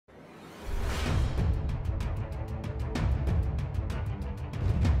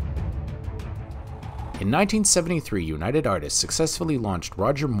In 1973, United Artists successfully launched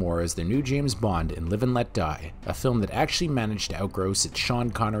Roger Moore as their new James Bond in Live and Let Die, a film that actually managed to outgross its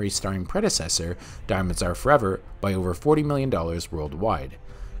Sean Connery starring predecessor, Diamonds Are Forever, by over $40 million worldwide.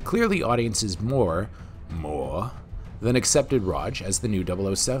 Clearly, audiences more than accepted Raj as the new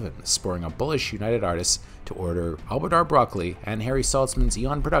 007, spurring a bullish United Artists to order Albert R. Broccoli and Harry Saltzman's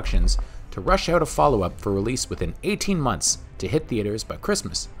Eon Productions to rush out a follow-up for release within 18 months to hit theaters by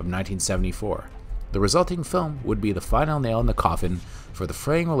Christmas of 1974. The resulting film would be the final nail in the coffin for the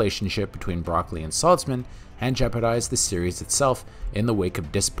fraying relationship between Broccoli and Saltzman and jeopardize the series itself in the wake of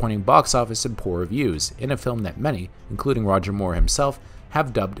disappointing box office and poor reviews in a film that many, including Roger Moore himself,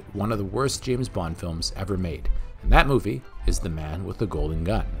 have dubbed one of the worst James Bond films ever made. And that movie is The Man with the Golden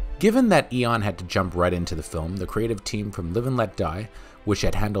Gun. Given that Eon had to jump right into the film, the creative team from Live and Let Die, which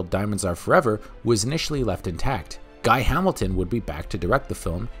had handled Diamonds Are Forever, was initially left intact. Guy Hamilton would be back to direct the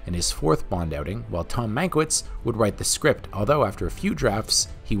film in his fourth Bond outing, while Tom Mankiewicz would write the script, although after a few drafts,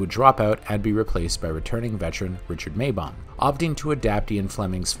 he would drop out and be replaced by returning veteran Richard Maibaum. Opting to adapt Ian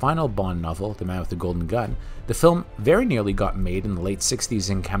Fleming's final Bond novel, The Man with the Golden Gun, the film very nearly got made in the late 60s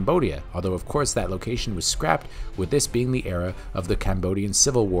in Cambodia, although of course that location was scrapped, with this being the era of the Cambodian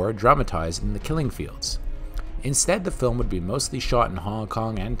Civil War dramatized in the killing fields. Instead, the film would be mostly shot in Hong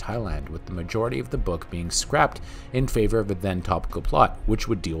Kong and Thailand, with the majority of the book being scrapped in favor of a then topical plot, which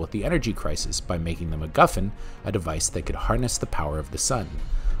would deal with the energy crisis by making the MacGuffin a device that could harness the power of the sun.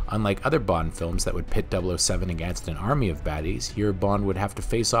 Unlike other Bond films that would pit 007 against an army of baddies, here Bond would have to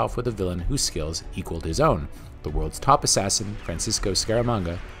face off with a villain whose skills equaled his own, the world's top assassin, Francisco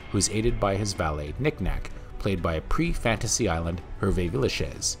Scaramanga, who is aided by his valet, Nick Nack, played by a pre-Fantasy Island Hervé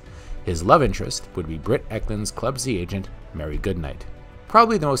Villechaize. His love interest would be Britt Ekland's clumsy agent, Mary Goodnight.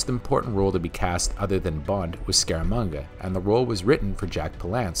 Probably the most important role to be cast other than Bond was Scaramanga, and the role was written for Jack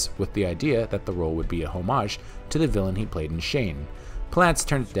Palance, with the idea that the role would be a homage to the villain he played in Shane. Palance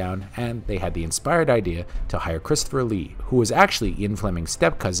turned it down, and they had the inspired idea to hire Christopher Lee, who was actually Ian Fleming's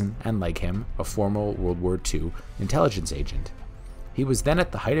step-cousin and, like him, a former World War II intelligence agent. He was then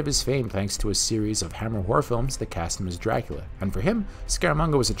at the height of his fame thanks to a series of Hammer horror films that cast him as Dracula, and for him,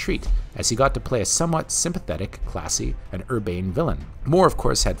 Scaramanga was a treat, as he got to play a somewhat sympathetic, classy, and urbane villain. Moore, of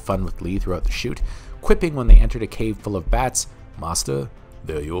course, had fun with Lee throughout the shoot, quipping when they entered a cave full of bats, "Master,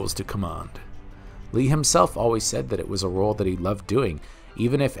 they're yours to command." Lee himself always said that it was a role that he loved doing,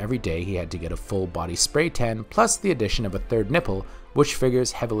 even if every day he had to get a full body spray tan, plus the addition of a third nipple, which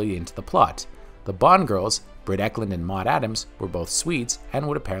figures heavily into the plot. The Bond girls, Britt Ekland and Maud Adams, were both Swedes and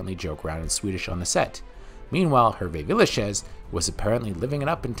would apparently joke around in Swedish on the set. Meanwhile, Hervé Villechaize was apparently living it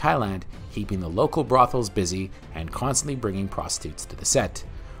up in Thailand, keeping the local brothels busy and constantly bringing prostitutes to the set.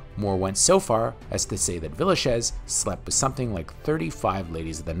 Moore went so far as to say that Villechaize slept with something like 35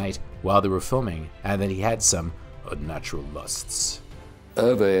 ladies of the night while they were filming, and that he had some unnatural lusts.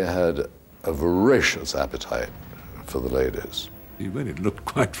 Hervé had a voracious appetite for the ladies. He really looked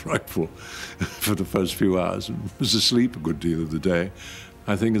quite frightful for the first few hours and was asleep a good deal of the day,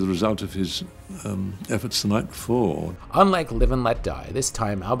 I think as a result of his efforts the night before. Unlike Live and Let Die, this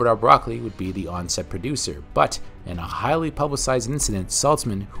time Albert R. Broccoli would be the on-set producer, but in a highly publicized incident,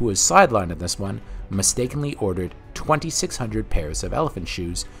 Saltzman, who was sidelined in this one, mistakenly ordered 2,600 pairs of elephant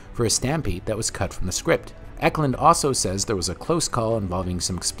shoes for a stampede that was cut from the script. Ekland also says there was a close call involving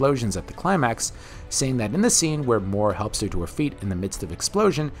some explosions at the climax, saying that in the scene where Moore helps her to her feet in the midst of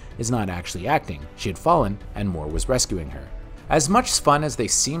explosion is not actually acting. She had fallen, and Moore was rescuing her. As much fun as they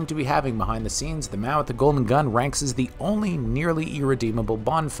seem to be having behind the scenes, The Man with the Golden Gun ranks as the only nearly irredeemable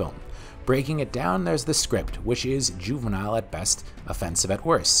Bond film. Breaking it down, there's the script, which is juvenile at best, offensive at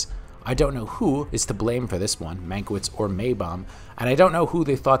worst. I don't know who is to blame for this one, Mankiewicz or Maibaum, and I don't know who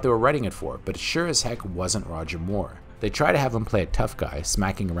they thought they were writing it for, but it sure as heck wasn't Roger Moore. They try to have him play a tough guy,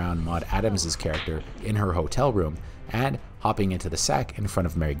 smacking around Maud Adams' character in her hotel room, and hopping into the sack in front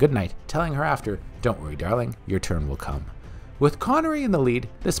of Mary Goodnight, telling her after, "Don't worry, darling, your turn will come." With Connery in the lead,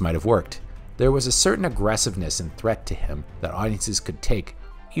 this might have worked. There was a certain aggressiveness and threat to him that audiences could take,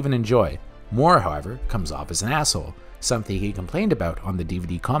 even enjoy. Moore, however, comes off as an asshole, something he complained about on the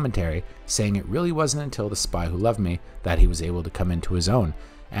DVD commentary, saying it really wasn't until The Spy Who Loved Me that he was able to come into his own,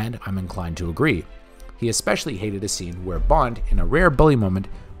 and I'm inclined to agree. He especially hated a scene where Bond, in a rare bully moment,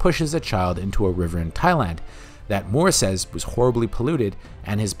 pushes a child into a river in Thailand that Moore says was horribly polluted,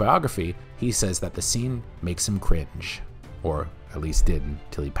 and his biography, he says that the scene makes him cringe. Or at least did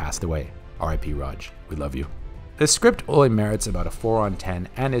until he passed away. R.I.P. Raj, we love you. The script only merits about a 4 on 10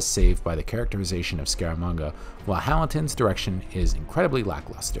 and is saved by the characterization of Scaramanga, while Hamilton's direction is incredibly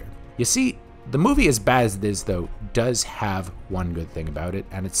lackluster. You see, the movie, as bad as it is though, does have one good thing about it,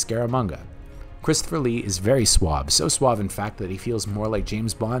 and it's Scaramanga. Christopher Lee is very suave, so suave in fact that he feels more like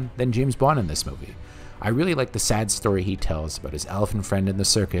James Bond than James Bond in this movie. I really like the sad story he tells about his elephant friend in the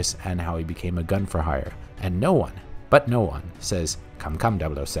circus and how he became a gun for hire, and no one, but no one, says, "Come, come,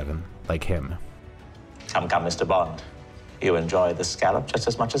 007, like him." Come, come, Mr. Bond. You enjoy the scallop just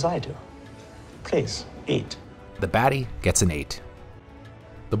as much as I do. Please, eat. The baddie gets an 8.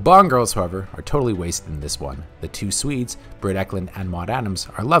 The Bond girls, however, are totally wasted in this one. The two Swedes, Britt, Ekland, and Maud Adams,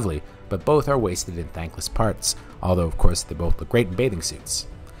 are lovely, but both are wasted in thankless parts, although of course they both look great in bathing suits.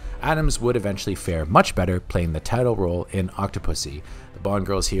 Adams would eventually fare much better playing the title role in Octopussy. The Bond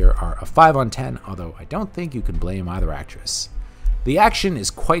girls here are a 5 on 10, although I don't think you can blame either actress. The action is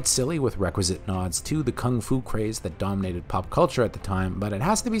quite silly with requisite nods to the kung fu craze that dominated pop culture at the time, but it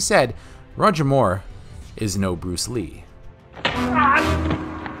has to be said, Roger Moore is no Bruce Lee.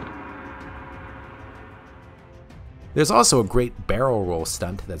 There's also a great barrel roll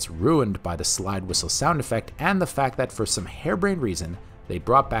stunt that's ruined by the slide whistle sound effect and the fact that for some harebrained reason, they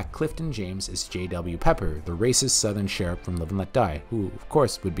brought back Clifton James as J.W. Pepper, the racist southern sheriff from Live and Let Die, who of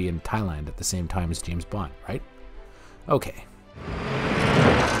course would be in Thailand at the same time as James Bond, right? Okay.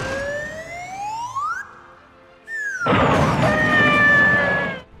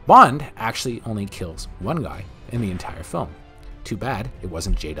 Bond actually only kills one guy in the entire film. Too bad it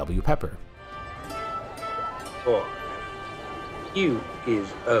wasn't J.W. Pepper. Oh, you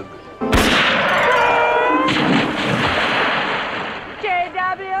is ugly.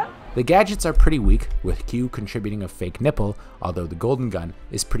 JW? The gadgets are pretty weak, with Q contributing a fake nipple, although the golden gun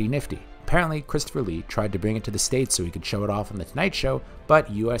is pretty nifty. Apparently, Christopher Lee tried to bring it to the States so he could show it off on The Tonight Show, but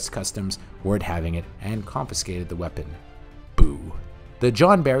US Customs weren't having it and confiscated the weapon. Boo. The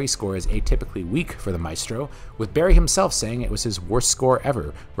John Barry score is atypically weak for the maestro, with Barry himself saying it was his worst score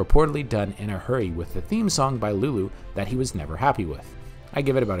ever, reportedly done in a hurry with the theme song by Lulu that he was never happy with. I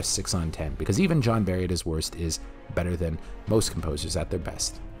give it about a 6 on 10, because even John Barry at his worst is better than most composers at their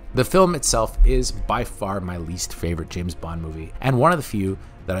best. The film itself is by far my least favorite James Bond movie, and one of the few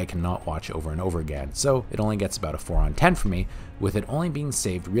that I cannot watch over and over again, so it only gets about a 4 on 10 for me, with it only being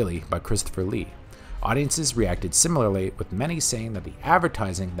saved really by Christopher Lee. Audiences reacted similarly, with many saying that the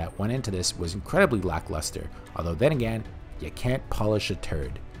advertising that went into this was incredibly lackluster, although then again, you can't polish a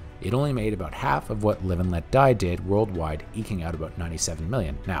turd. It only made about half of what Live and Let Die did worldwide, eking out about $97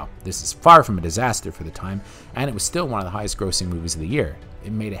 million. Now, this is far from a disaster for the time, and it was still one of the highest grossing movies of the year.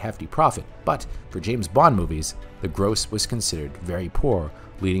 It made a hefty profit, but for James Bond movies, the gross was considered very poor,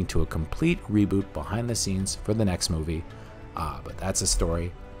 leading to a complete reboot behind the scenes for the next movie. But that's a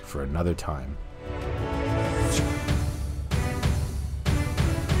story for another time.